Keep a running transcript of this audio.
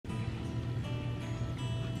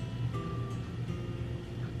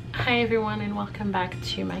Hi everyone, and welcome back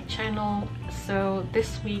to my channel. So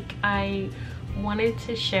this week I wanted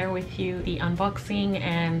to share with you the unboxing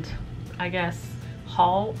and I guess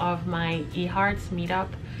haul of my eHearts meetup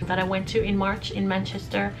that I went to in March in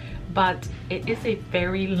Manchester, but it is a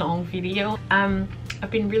very long video.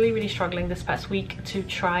 I've been really struggling this past week to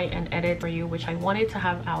try and edit for you, which I wanted to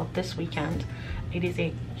have out this weekend. It is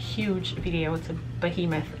a huge video, it's a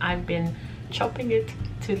behemoth. I've been chopping it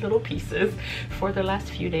to little pieces for the last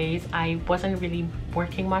few days. I wasn't really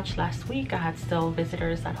working much last week. I had still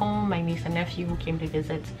visitors at home. My niece and nephew who came to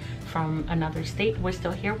visit from another state were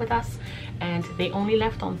still here with us, and they only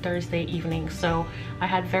left on Thursday evening, so I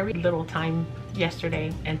had very little time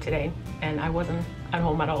yesterday and today, and I wasn't at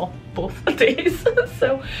home at all both days.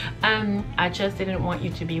 So I just didn't want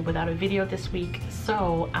you to be without a video this week,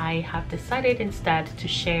 so I have decided instead to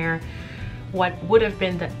share what would have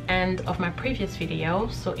been the end of my previous video.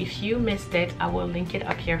 So if you missed it, I will link it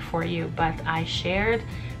up here for you, but I shared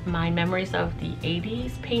my memories of the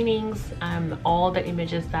 80s paintings, all the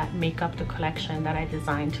images that make up the collection that I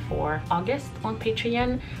designed for August on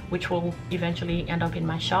Patreon, which will eventually end up in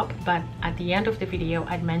my shop. But at the end of the video,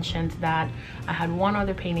 I'd mentioned that I had one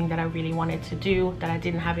other painting that I really wanted to do that I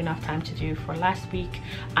didn't have enough time to do for last week.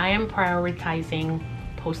 I am prioritizing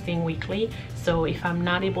posting weekly, so if I'm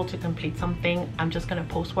not able to complete something, I'm just gonna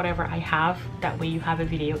post whatever I have. That way you have a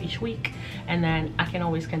video each week, and then I can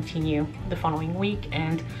always continue the following week,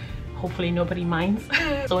 and hopefully nobody minds.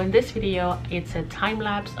 So in this video, it's a time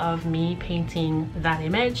lapse of me painting that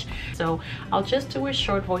image. So I'll just do a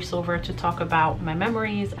short voiceover to talk about my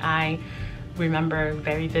memories I remember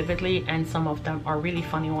very vividly, and some of them are really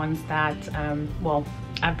funny ones that well,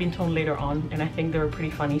 I've been told later on, and I think they were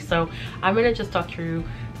pretty funny. So I'm gonna just talk through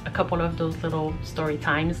a couple of those little story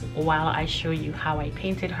times while I show you how I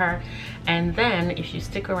painted her, and then if you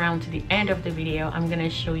stick around to the end of the video, I'm gonna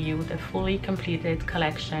show you the fully completed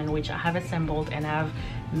collection, which I have assembled and have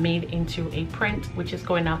made into a print, which is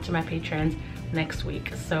going out to my patrons next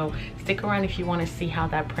week. So stick around if you want to see how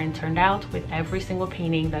that print turned out with every single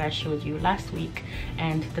painting that I showed you last week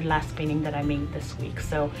and the last painting that I made this week.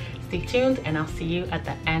 So stay tuned, and I'll see you at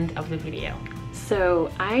the end of the video. So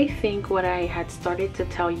I think what I had started to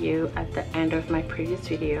tell you at the end of my previous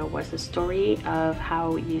video was the story of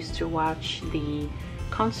how we used to watch the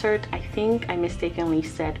concert. I think I mistakenly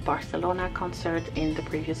said Barcelona concert in the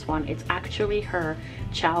previous one. It's actually her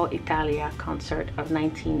Ciao, Italia concert of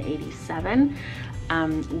 1987.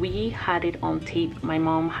 We had it on tape. My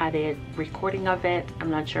mom had a recording of it. I'm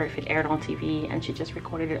not sure if it aired on TV and she just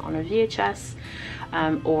recorded it on a VHS,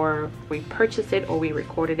 or we purchased it or we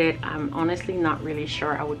recorded it. I'm honestly not really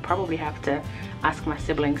sure. I would probably have to ask my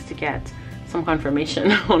siblings to get some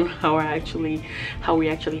confirmation on how we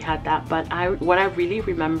actually had that. But what I really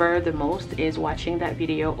remember the most is watching that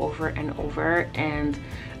video over and over and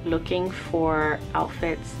looking for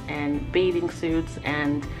outfits and bathing suits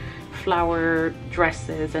and flower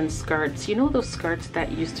dresses and skirts. You know those skirts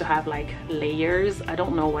that used to have like layers? I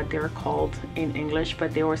don't know what they're called in English,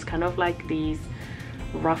 but there was kind of like these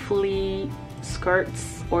ruffly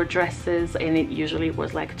skirts or dresses, and it usually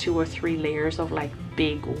was like 2 or 3 layers of like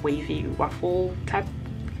big wavy ruffle type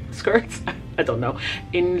skirts. I don't know.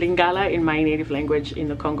 In Lingala, in my native language in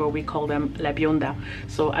the Congo, we call them la bionda.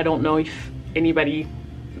 So I don't know if anybody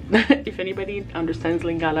if anybody understands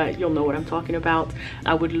Lingala, you'll know what I'm talking about.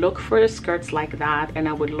 I would look for skirts like that, and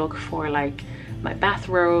I would look for like my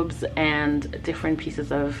bathrobes and different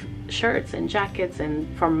pieces of shirts and jackets, and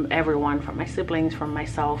from everyone, from my siblings, from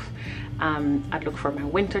myself. I'd look for my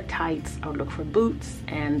winter tights, I would look for boots,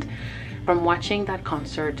 and from watching that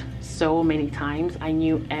concert so many times, I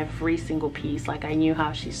knew every single piece. Like I knew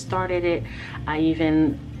how she started it. I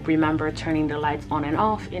even remember turning the lights on and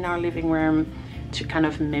off in our living room to kind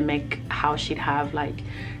of mimic how she'd have like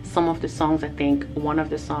some of the songs. I think one of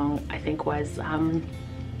the songs I think was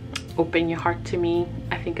Open Your Heart to Me,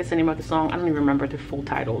 I think is the name of the song. I don't even remember the full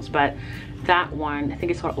titles, but that one, I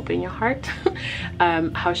think it's called Open Your Heart.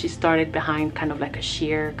 How she started behind kind of like a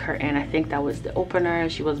sheer curtain. I think that was the opener.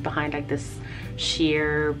 She was behind like this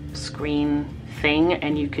sheer screen thing,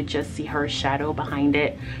 and you could just see her shadow behind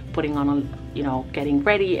it, putting on a, you know, getting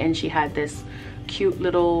ready, and she had this cute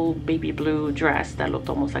little baby blue dress that looked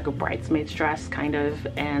almost like a bridesmaid's dress kind of,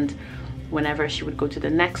 and whenever she would go to the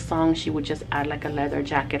next song, she would just add like a leather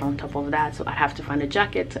jacket on top of that. So I have to find a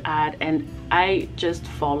jacket to add, and I just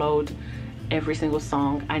followed every single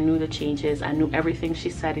song. I knew the changes, I knew everything she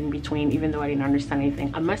said in between, even though I didn't understand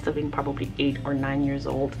anything. I must have been probably 8 or 9 years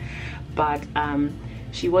old, but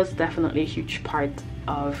she was definitely a huge part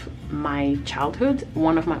of my childhood.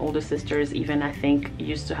 One of my older sisters even, I think,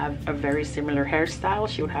 used to have a very similar hairstyle.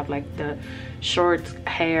 She would have like the short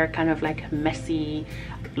hair, kind of like messy,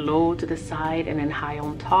 low to the side and then high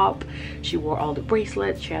on top. She wore all the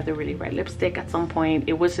bracelets. She had the really red lipstick at some point.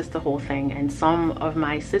 It was just the whole thing. And some of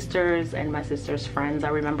my sisters and my sister's friends, I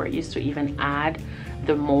remember, used to even add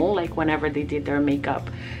the mole, like whenever they did their makeup,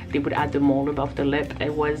 they would add the mole above the lip.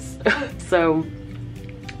 It was so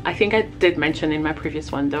I think I did mention in my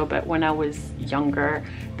previous one though, but when I was younger,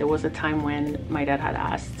 there was a time when my dad had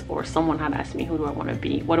asked, or someone had asked me, who do I want to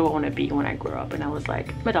be? What do I want to be when I grow up? And I was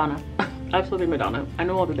like, Madonna. Absolutely Madonna. I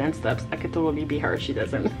know all the dance steps. I could totally be her. She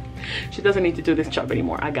doesn't need to do this job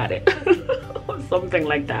anymore. I got it. Something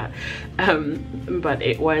like that. But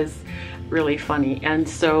it was really funny. And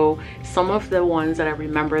so some of the ones that I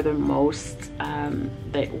remember the most,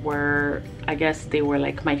 that were, I guess they were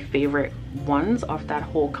like my favorite ones of that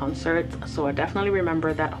whole concert. So I definitely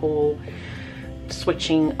remember that whole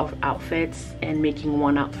switching of outfits and making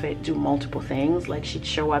one outfit do multiple things. Like she'd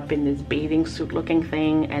show up in this bathing suit looking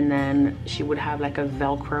thing, and then she would have like a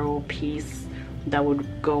Velcro piece that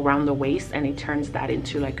would go around the waist, and it turns that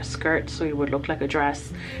into like a skirt, so it would look like a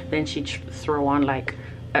dress. Then she'd throw on like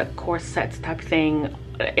a corset type thing,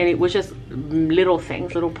 and it was just little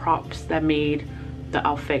things, little props that made the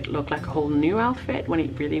outfit look like a whole new outfit when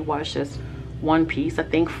it really was just one piece. I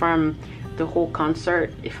think from the whole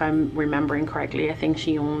concert, if I'm remembering correctly, I think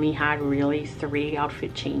she only had really 3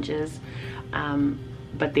 outfit changes,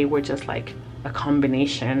 but they were just like a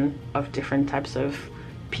combination of different types of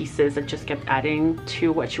pieces that just kept adding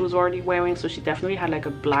to what she was already wearing. So she definitely had like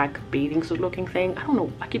a black bathing suit looking thing. I don't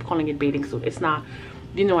know, I keep calling it bathing suit. It's not,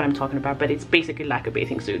 you know what I'm talking about, but it's basically like a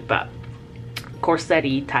bathing suit, but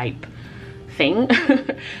corset-y type thing.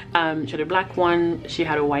 She had a black one, she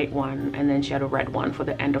had a white one, and then she had a red one for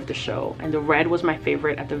the end of the show. And the red was my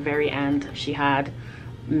favorite. At the very end, she had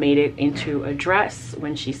made it into a dress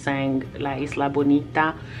when she sang La Isla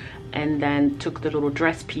Bonita, and then took the little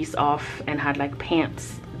dress piece off and had like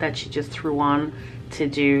pants that she just threw on to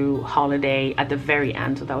do Holiday at the very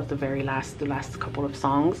end. So that was the last couple of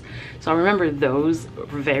songs. So I remember those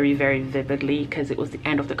very, very vividly because it was the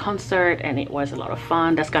end of the concert and it was a lot of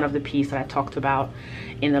fun. That's kind of the piece that I talked about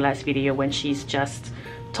in the last video, when she's just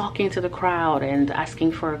talking to the crowd and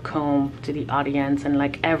asking for a comb to the audience, and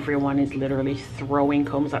like everyone is literally throwing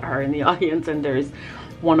combs at her in the audience, and there's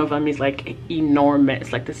one of them is like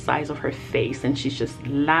enormous, like the size of her face, and she's just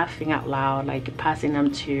laughing out loud, like passing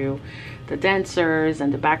them to the dancers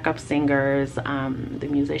and the backup singers, the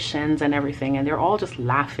musicians and everything, and they're all just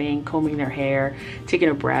laughing, combing their hair, taking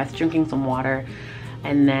a breath, drinking some water.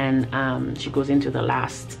 And then she goes into the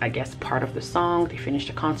last, I guess, part of the song. They finish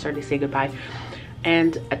the concert, they say goodbye.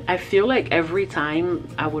 And I feel like every time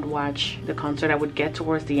I would watch the concert, I would get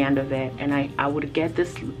towards the end of it and I would get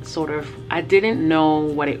this sort of, I didn't know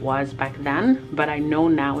what it was back then, but I know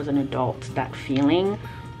now as an adult, that feeling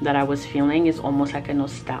that I was feeling is almost like a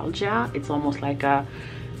nostalgia. It's almost like a,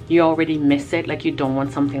 you already miss it, like you don't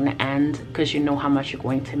want something to end because you know how much you're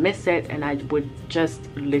going to miss it. And I would just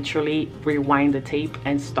literally rewind the tape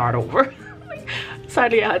and start over.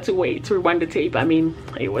 Sadly, I had to wait to rewind the tape. I mean,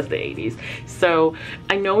 it was the 80s. So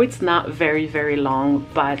I know it's not very, very long,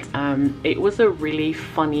 but it was a really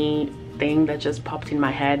funny thing that just popped in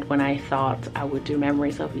my head when I thought I would do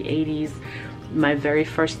memories of the 80s. My very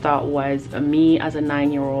first thought was me as a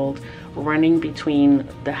 9-year-old running between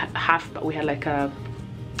we had like a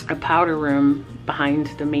powder room behind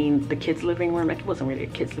the kids' living room. Like, it wasn't really a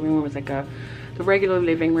kids' living room, it was like the regular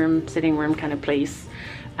living room, sitting room kind of place.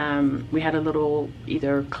 We had a little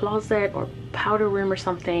either closet or powder room or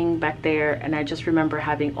something back there, and I just remember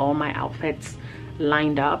having all my outfits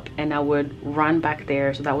lined up and I would run back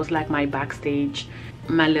there. So that was like my backstage.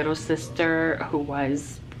 My little sister, who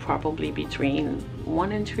was probably between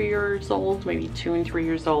 1 and 2 years old, maybe 2 and 3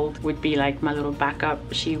 years old, would be like my little backup.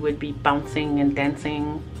 She would be bouncing and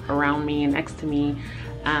dancing around me and next to me.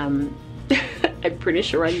 I'm pretty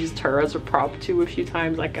sure I used her as a prop too a few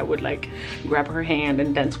times. Like I would like grab her hand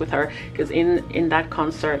and dance with her, because in that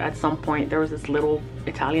concert at some point there was this little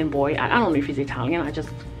Italian boy. I don't know if he's Italian, I just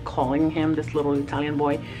calling him this little Italian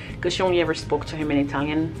boy because she only ever spoke to him in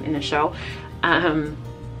Italian in the show.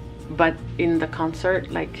 But in the concert,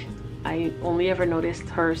 like, I only ever noticed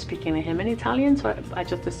her speaking to him in Italian, so I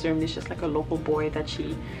just assumed it's just like a local boy that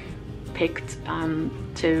she picked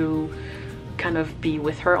to kind of be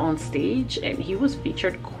with her on stage, and he was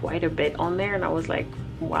featured quite a bit on there, and I was like,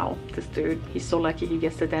 wow, this dude, he's so lucky he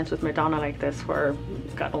gets to dance with Madonna like this for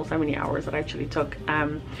God knows how many hours that actually took.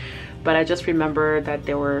 But I just remember that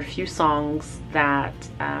there were a few songs that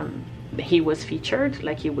he was featured,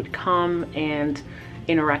 like he would come and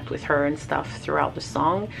interact with her and stuff throughout the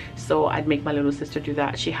song. So I'd make my little sister do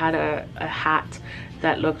that. She had a hat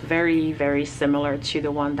that looked very, very similar to the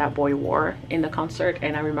one that boy wore in the concert,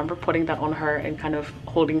 and I remember putting that on her and kind of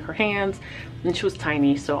holding her hands. And she was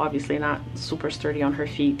tiny, so obviously not super sturdy on her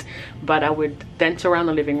feet, but I would dance around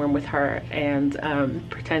the living room with her and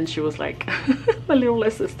pretend she was like my little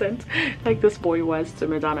assistant, like this boy was to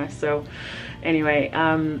Madonna. So anyway,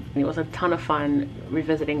 it was a ton of fun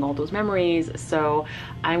revisiting all those memories. So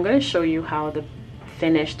I'm going to show you how the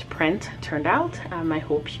finished print turned out. I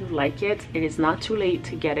hope you like it. It is not too late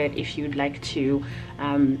to get it if you'd like to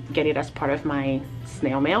get it as part of my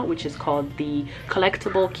snail mail, which is called the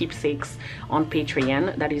Collectible Keepsakes on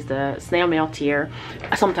Patreon. That is the snail mail tier.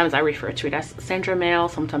 Sometimes I refer to it as Sandra mail,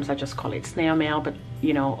 sometimes I just call it snail mail, but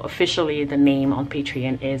you know, officially the name on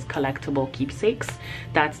Patreon is Collectible Keepsakes.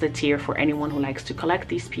 That's the tier for anyone who likes to collect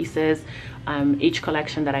these pieces. Each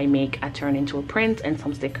collection that I make, I turn into a print and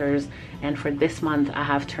some stickers, and for this month I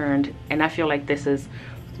have turned, and I feel like this is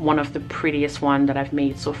one of the prettiest one that I've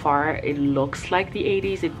made so far. It looks like the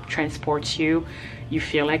 80s. It transports you. You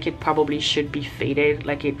feel like it probably should be faded,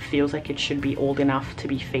 like it feels like it should be old enough to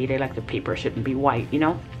be faded, like the paper shouldn't be white, you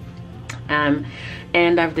know.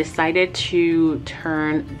 And I've decided to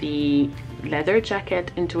turn the leather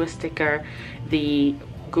jacket into a sticker, the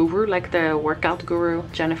guru, like the workout guru,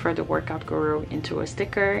 Jennifer the workout guru, into a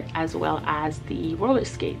sticker, as well as the roller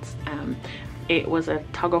skates. It was a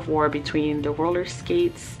tug of war between the roller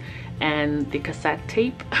skates and the cassette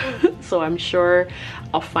tape. So I'm sure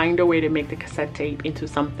I'll find a way to make the cassette tape into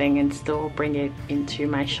something and still bring it into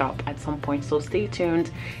my shop at some point, so stay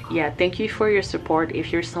tuned. Yeah, thank you for your support.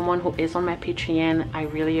 If you're someone who is on my Patreon, I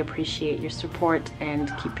really appreciate your support and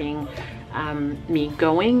keeping me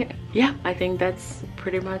going. Yeah, I think that's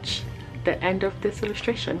pretty much the end of this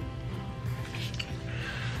illustration.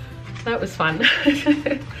 That was fun.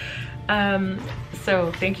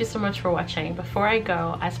 So thank you so much for watching. Before I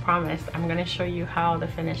go, as promised, I'm going to show you how the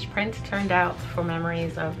finished print turned out for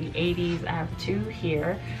memories of the 80s. I have two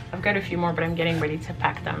here. I've got a few more, but I'm getting ready to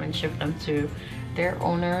pack them and ship them to their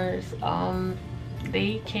owners.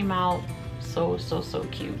 They came out so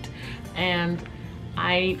cute, and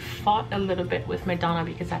I fought a little bit with Madonna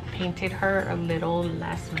because I painted her a little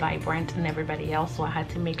less vibrant than everybody else, so I had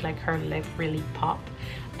to make like her lip really pop,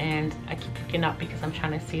 and I keep looking up because I'm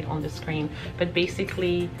trying to see it on the screen. But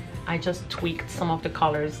basically I just tweaked some of the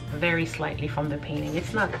colors very slightly from the painting.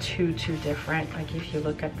 It's not too different, like if you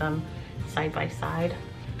look at them side by side,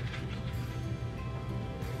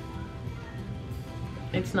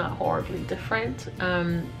 it's not horribly different,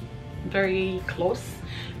 very close,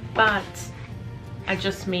 but I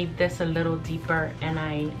just made this a little deeper, and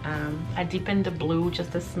I deepened the blue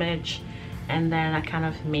just a smidge, and then I kind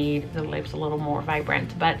of made the lips a little more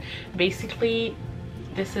vibrant. But basically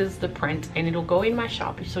this is the print, and it'll go in my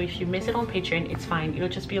shop, so if you miss it on Patreon, it's fine. It'll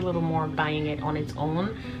just be a little more buying it on its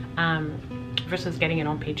own versus getting it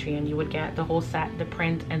on Patreon. You would get the whole set, the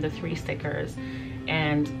print and the 3 stickers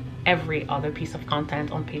and every other piece of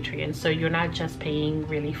content on Patreon. So you're not just paying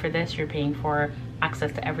really for this, you're paying for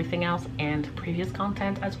access to everything else and previous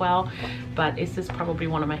content as well. But this is probably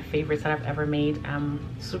one of my favorites that I've ever made. I'm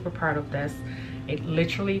super proud of this. It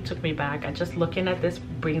literally took me back. Just looking at this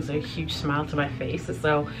brings a huge smile to my face.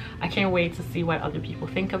 So I can't wait to see what other people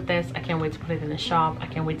think of this. I can't wait to put it in the shop. I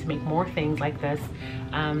can't wait to make more things like this.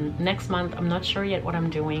 Next month, I'm not sure yet what I'm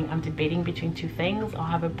doing. I'm debating between 2 things. I'll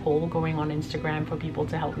have a poll going on Instagram for people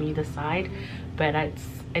to help me decide. But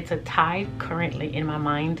it's a tie currently in my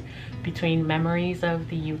mind between memories of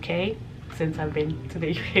the UK, since I've been to the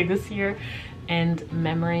UK this year, and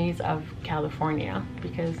memories of California,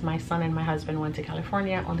 because my son and my husband went to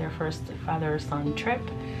California on their first father-son trip.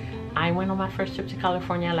 I went on my first trip to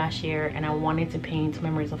California last year, and I wanted to paint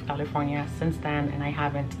memories of California since then, and I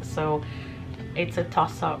haven't. So it's a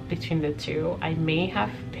toss-up between the two. I may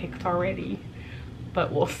have picked already, but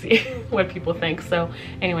we'll see what people think. So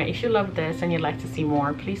anyway, if you love this and you'd like to see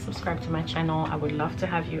more, please subscribe to my channel. I would love to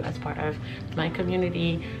have you as part of my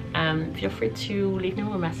community. Feel free to leave me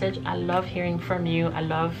a message. I love hearing from you. I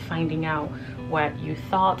love finding out what you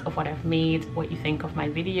thought of what I've made, what you think of my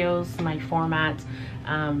videos, my format,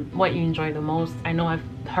 what you enjoy the most. I know I've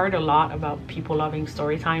heard a lot about people loving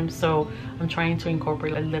story time, so I'm trying to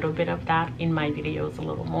incorporate a little bit of that in my videos a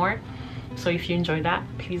little more. So if you enjoy that,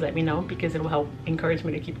 please let me know, because it will help encourage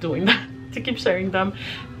me to keep doing that. to keep sharing them.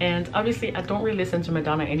 And obviously I don't really listen to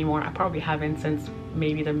Madonna anymore. I probably haven't since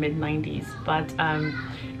maybe the mid-90s, but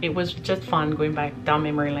it was just fun going back down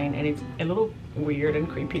memory lane, and it's a little weird and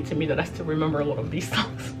creepy to me that I still remember a lot of these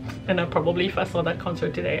songs. And I probably, if I saw that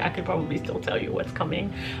concert today, I could probably still tell you what's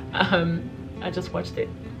coming. I just watched it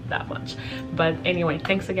that much. But anyway,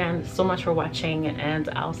 thanks again so much for watching, and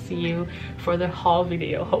I'll see you for the haul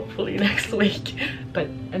video hopefully next week. But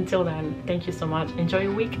until then, thank you so much. Enjoy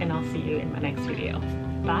your week, and I'll see you in my next video.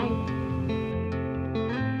 Bye.